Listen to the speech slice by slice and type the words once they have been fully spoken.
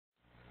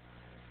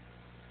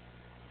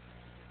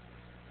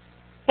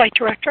Flight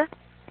Director.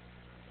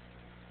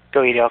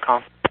 Go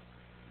EDLCom.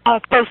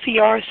 Both the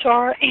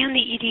RSR and the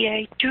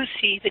EDA do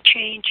see the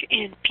change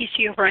in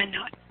PC over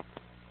NNOT.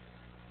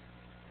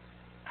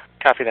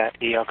 Copy that,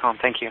 EDLCom.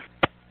 Thank you.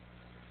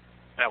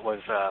 That was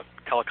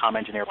telecom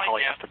engineer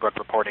Polly Estabrook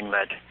reporting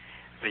that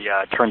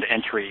the turn to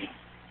entry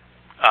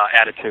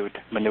attitude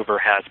maneuver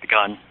has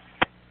begun.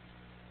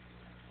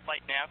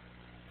 Flight nav.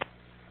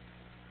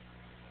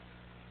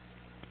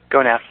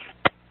 Go nav.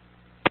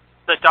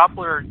 The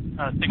Doppler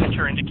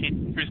signature indicates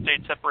cruise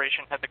stage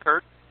separation has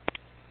occurred.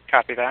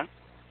 Copy that.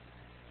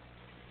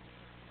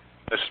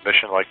 This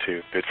mission would like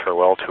to bid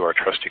farewell to our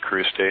trusty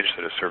cruise stage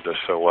that has served us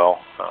so well.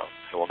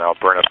 It will now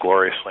burn up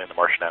gloriously in the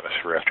Martian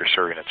atmosphere after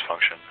serving its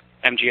function.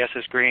 MGS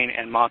is green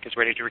and Mach is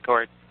ready to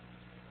record.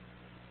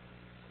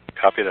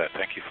 Copy that.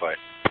 Thank you, Flight.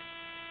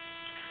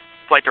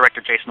 Flight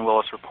Director Jason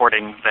Willis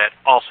reporting that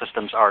all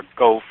systems are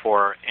go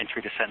for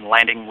entry, descent, and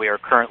landing. We are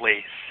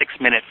currently 6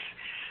 minutes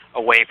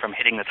away from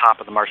hitting the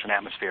top of the Martian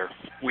atmosphere.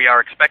 We are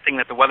expecting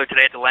that the weather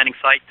today at the landing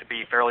site to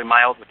be fairly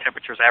mild, with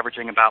temperatures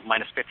averaging about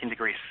minus 15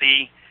 degrees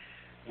C.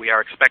 We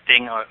are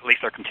expecting, at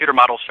least our computer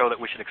models show that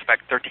we should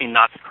expect 13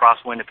 knots of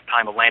crosswind at the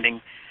time of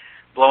landing,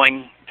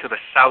 blowing to the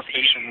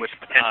southeast with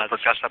potential for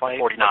gusts up to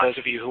 40 knots. For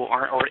those of you who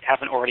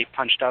haven't already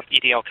punched up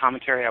EDL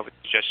commentary, I would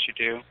suggest you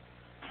do.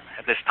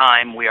 At this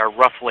time, we are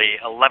roughly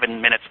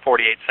 11 minutes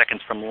 48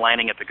 seconds from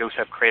landing at the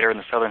Gusev crater in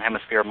the southern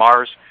hemisphere of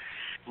Mars.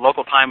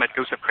 Local time at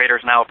Gusev crater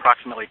is now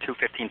approximately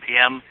 2:15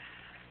 p.m.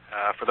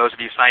 For those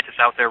of you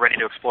scientists out there ready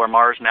to explore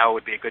Mars, now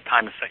would be a good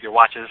time to set your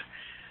watches.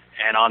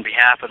 And on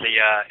behalf of the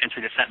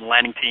entry, descent, and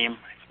landing team,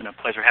 it's been a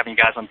pleasure having you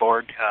guys on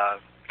board.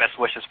 Best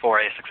wishes for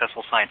a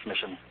successful science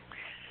mission.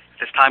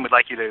 At this time, we'd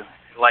like to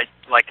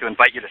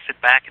invite you to sit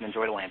back and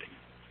enjoy the landing.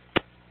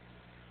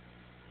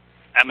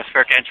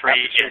 Atmospheric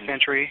entry.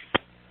 Entry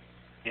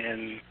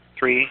in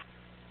 3,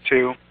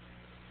 2,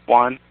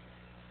 1.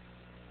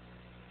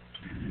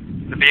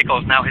 The vehicle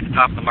has now hit the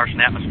top of the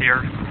Martian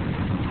atmosphere.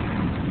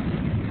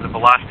 The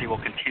velocity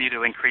will continue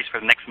to increase for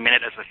the next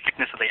minute as the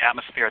thickness of the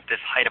atmosphere at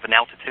this height of an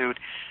altitude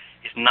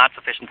is not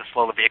sufficient to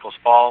slow the vehicle's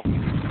fall.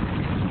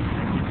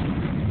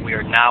 We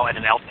are now at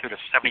an altitude of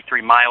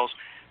 73 miles,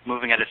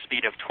 moving at a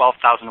speed of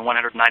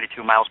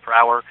 12,192 miles per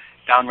hour.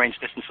 Downrange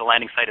distance to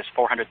landing site is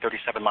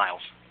 437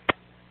 miles.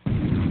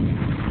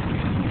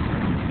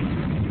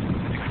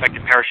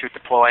 Expected parachute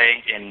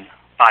deploy in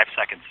 5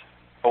 seconds.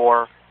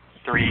 4,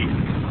 3,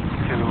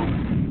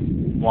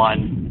 2,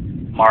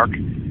 1, mark.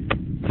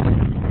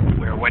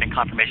 We're awaiting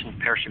confirmation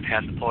the parachute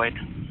has deployed.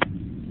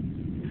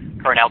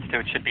 Current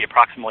altitude should be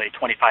approximately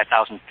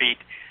 25,000 feet.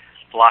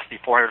 Velocity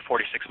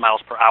 446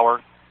 miles per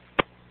hour.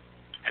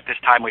 At this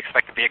time, we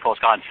expect the vehicle has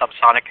gone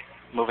subsonic,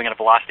 moving at a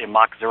velocity of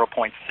Mach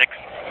 0.6,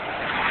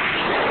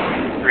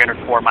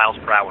 304 miles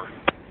per hour.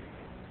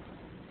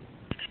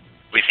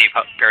 We see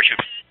parachute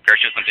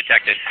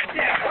undetected.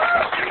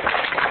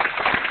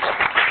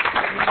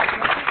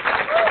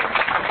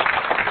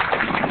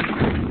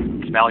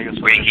 Value is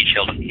waiting heat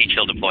shield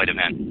deployed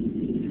event.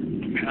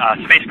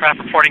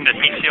 Spacecraft reporting that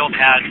heat shield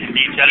has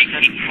indeed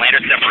jettisoned.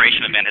 Lander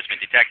separation event has been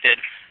detected.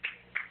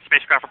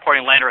 Spacecraft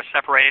reporting lander is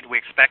separated.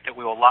 We expect that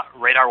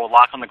radar will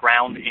lock on the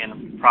ground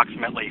in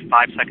approximately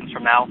 5 seconds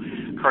from now.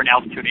 Current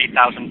altitude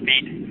 8,000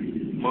 feet.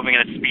 Moving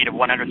at a speed of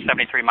 173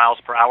 miles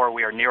per hour.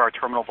 We are near our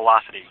terminal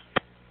velocity.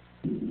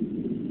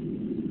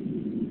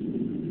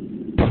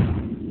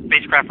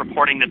 Spacecraft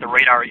reporting that the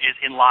radar is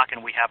in lock and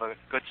we have a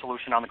good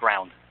solution on the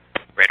ground.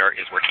 Radar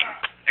is working.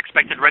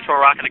 Expected retro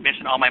rocket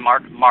ignition on my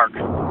mark.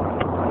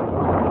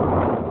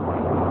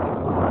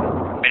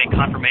 Waiting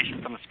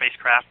confirmation from the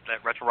spacecraft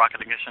that retro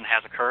rocket ignition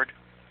has occurred.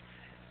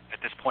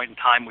 At this point in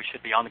time, we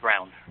should be on the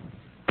ground.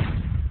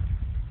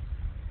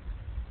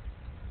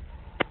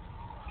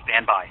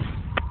 Stand by.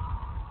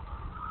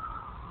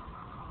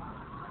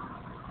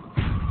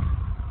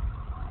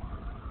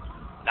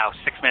 Now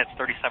 6 minutes,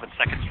 37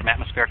 seconds from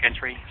atmospheric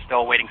entry.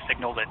 Still awaiting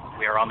signal that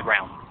we are on the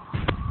ground.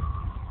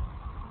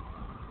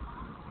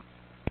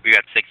 We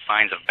got 6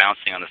 signs of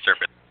bouncing on the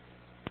surface.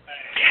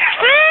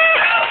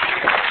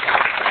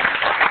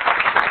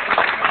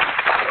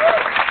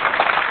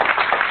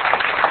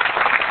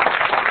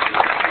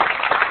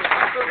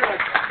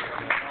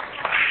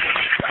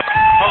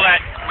 Hold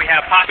that. We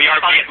have possible we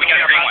got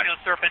a green one. On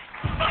the surface.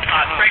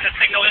 Straightness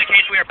signal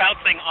indicates we are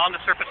bouncing on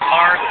the surface of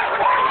Mars.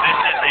 This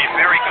is a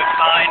very good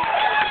sign.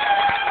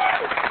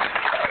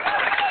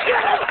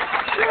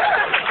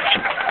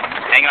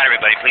 Hang on,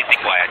 everybody. Please be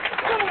quiet.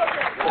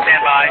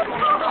 Stand by.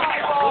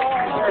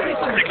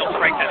 Signal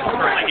strength is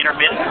currently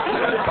intermittent.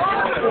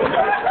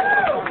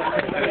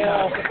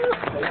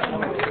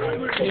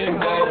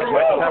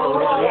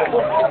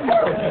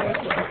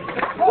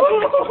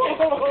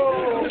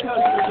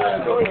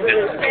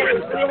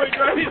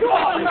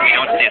 We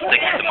don't see a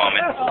signal at the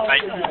moment.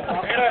 Right.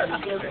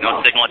 No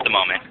signal at the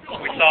moment.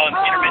 We saw an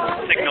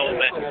intermittent signal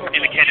that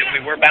indicated we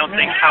were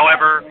bouncing.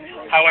 However,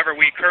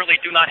 we currently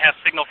do not have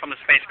signal from the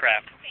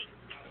spacecraft.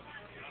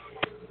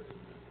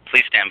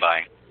 Please stand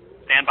by.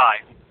 Stand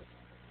by.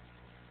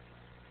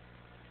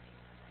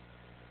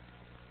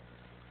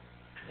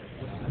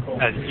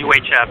 a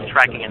UHF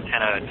tracking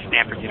antenna at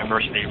Stanford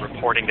University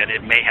reporting that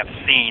it may have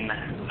seen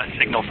a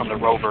signal from the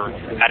rover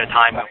at a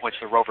time at which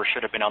the rover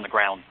should have been on the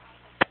ground.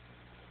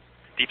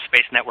 Deep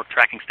Space Network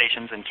tracking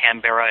stations in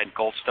Canberra and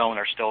Goldstone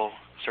are still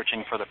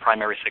searching for the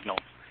primary signal.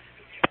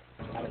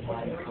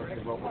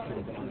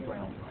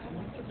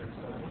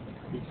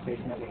 Deep Space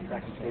Network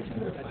tracking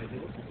stations.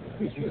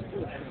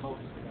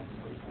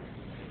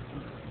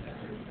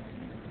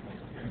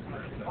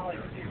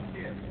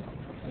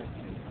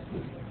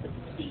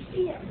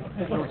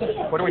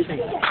 What do we see?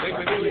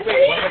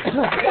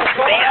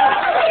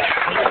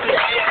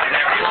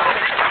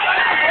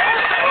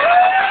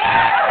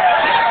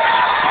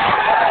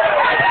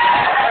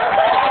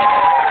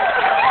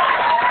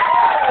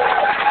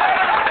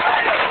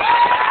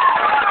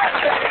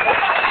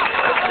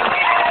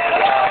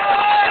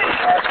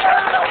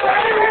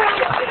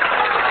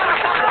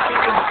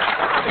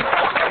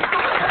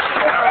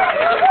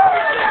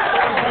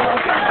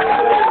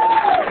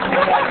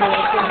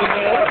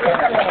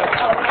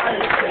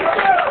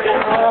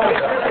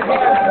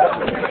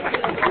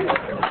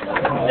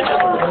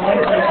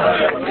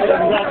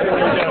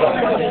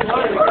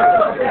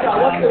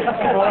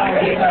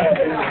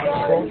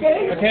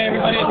 Okay,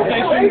 everybody at the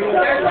station.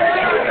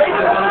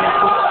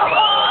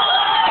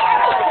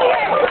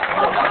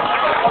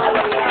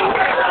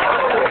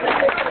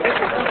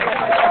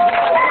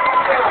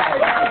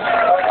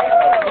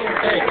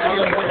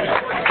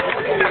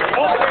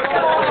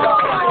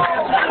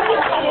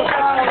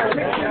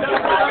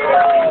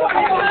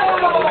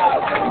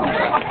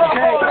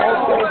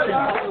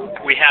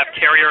 We have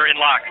carrier in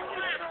lock.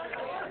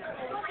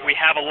 We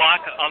have a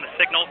lock on the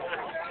signal.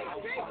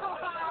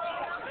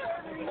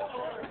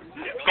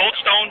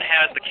 Goldstone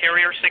has the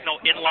carrier signal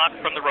in lock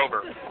from the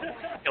rover.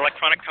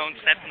 Electronic tone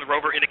sent from the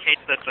rover indicates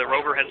that the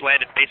rover has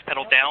landed base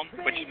pedal down,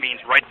 which means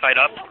right side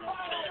up.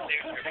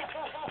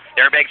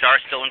 The airbags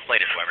are still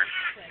inflated, however.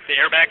 The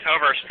airbags,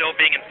 however, are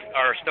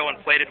still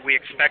inflated. We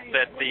expect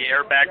that the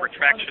airbag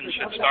retraction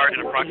should start in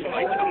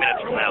approximately 2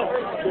 minutes from now.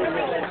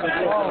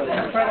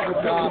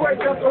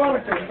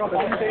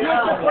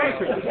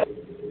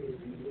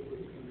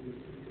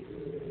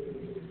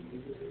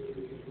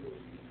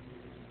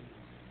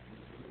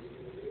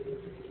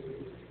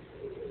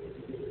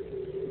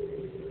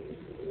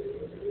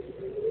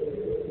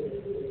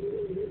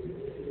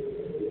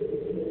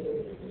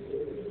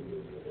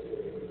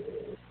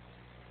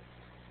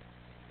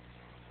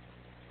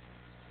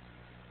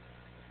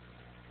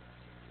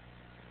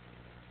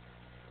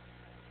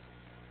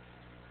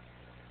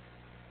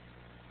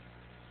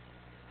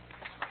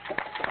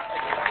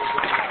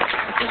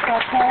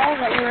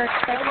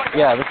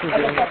 Yeah, this is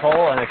the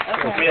pole, and it's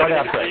right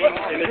up there.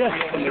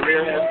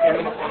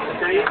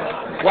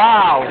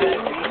 Wow!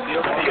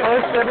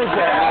 First image. Look at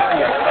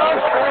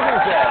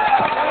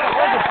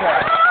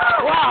that.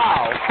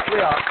 Wow! We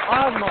are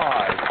on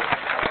Mars.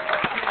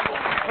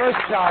 First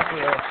shot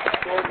here.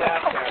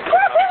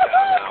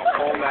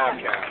 Full nav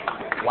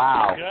cam.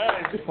 Wow.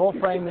 Full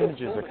frame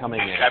images are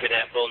coming in. Copy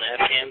that, full nav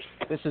cams.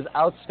 This is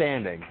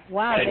outstanding.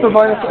 Wow. It's the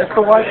white pedal.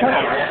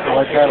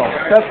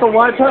 That's the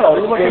white pedal.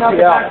 You're looking at the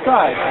back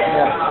side.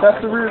 Yeah.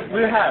 That's the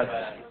rear half.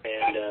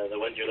 And the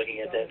ones you're looking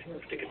at that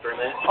to confirm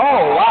that?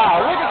 Oh,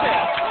 wow. Look at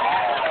this.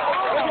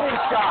 Look at this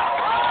shot.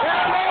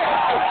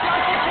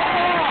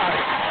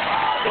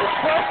 The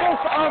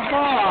surface of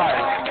Mars.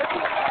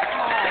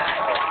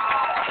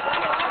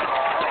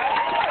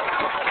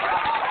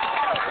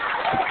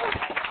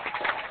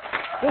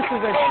 This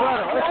is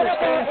incredible. This is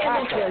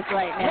fantastic.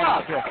 Right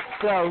now. Look,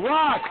 the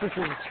rocks. This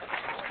is,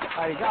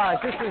 my gosh,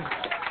 this is.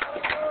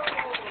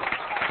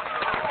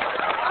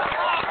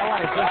 I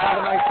want to jump out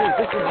of my seat.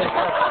 This is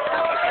incredible.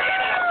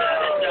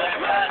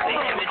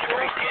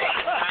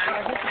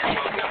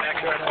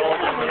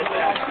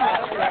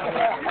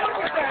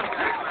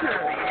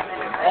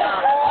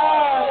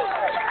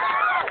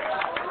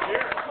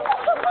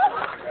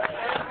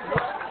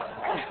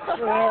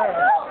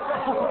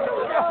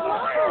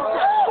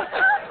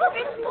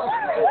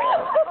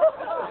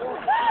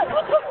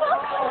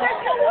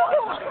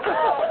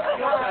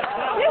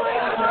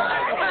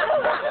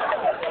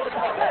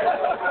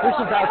 This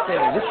is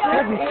outstanding. This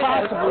couldn't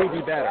possibly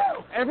be better.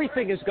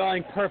 Everything is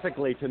going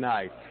perfectly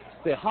tonight.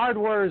 The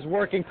hardware is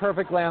working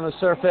perfectly on the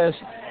surface.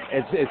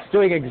 It's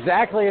doing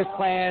exactly as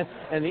planned,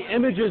 and the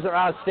images are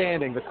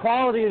outstanding. The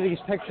quality of these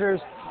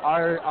pictures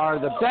are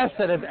the best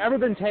that have ever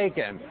been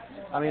taken.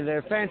 I mean,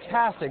 they're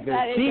fantastic.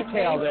 There's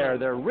detail there.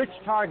 They're rich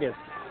targets.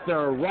 There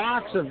are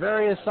rocks of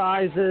various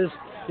sizes.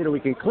 You know,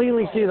 we can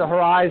cleanly see the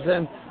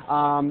horizon.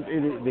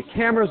 The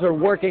cameras are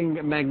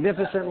working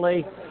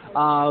magnificently.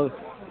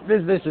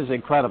 This is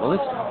incredible.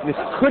 This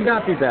could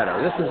not be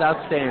better. This is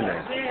outstanding.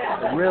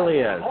 It really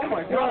is. Oh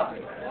my God.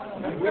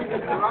 We're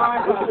going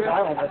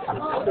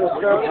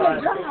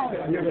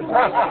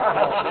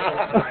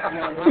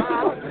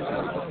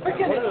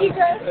to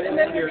egress and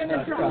then we're going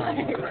to drive.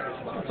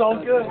 It's all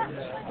good.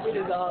 It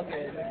is all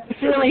good.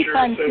 It's really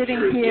fun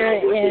sitting here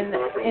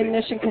in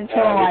Mission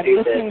Control. I'm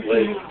listening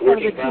to some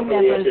of the team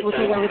members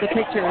looking over the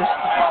pictures. What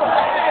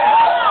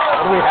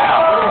do we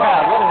have?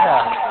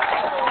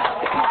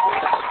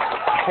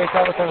 take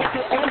that with her?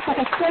 It looks like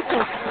a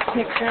circus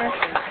picture.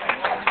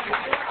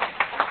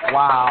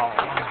 Wow.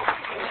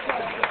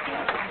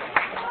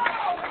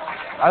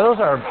 Are those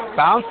our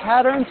bounce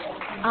patterns?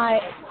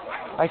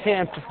 I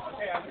can't.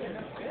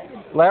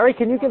 Larry,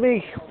 can you give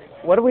me,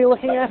 what are we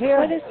looking at here?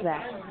 What is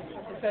that?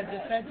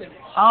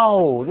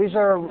 Oh, these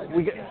are,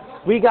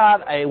 we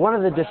got one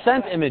of the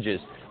descent images.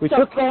 We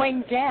took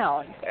going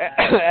down.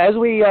 As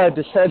we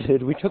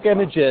descended, we took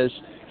images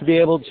to be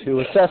able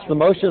to assess the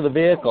motion of the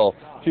vehicle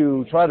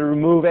to try to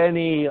remove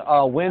any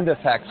wind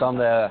effects on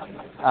the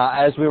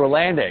as we were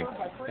landing.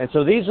 And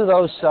so these are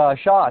those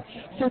shots.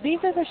 So these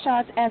are the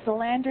shots as the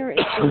lander is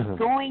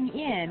going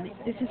in.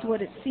 This is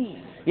what it sees.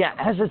 Yeah,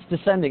 as it's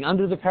descending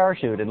under the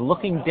parachute and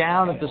looking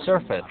down at the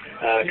surface.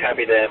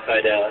 Copy that,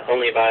 but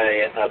only by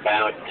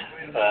about,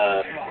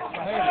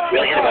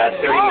 we'll hit about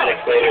 30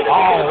 minutes later.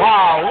 Oh,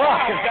 wow,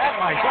 look at that,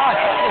 my gosh,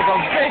 that is a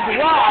big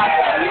rock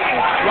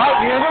right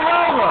near the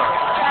rover.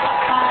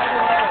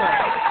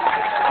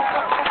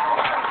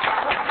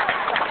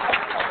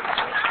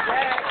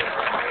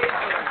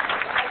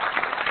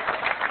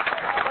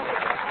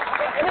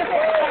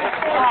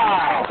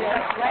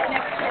 Right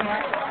next to it.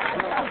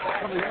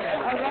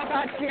 A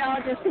robot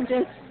geologist can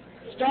just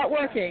start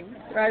working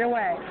right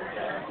away.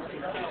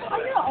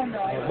 Oh,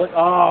 no. Look,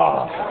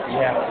 oh,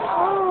 yeah.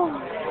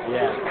 Oh.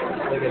 Yeah,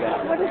 look at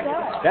that. What is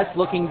that? That's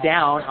looking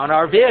down on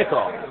our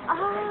vehicle.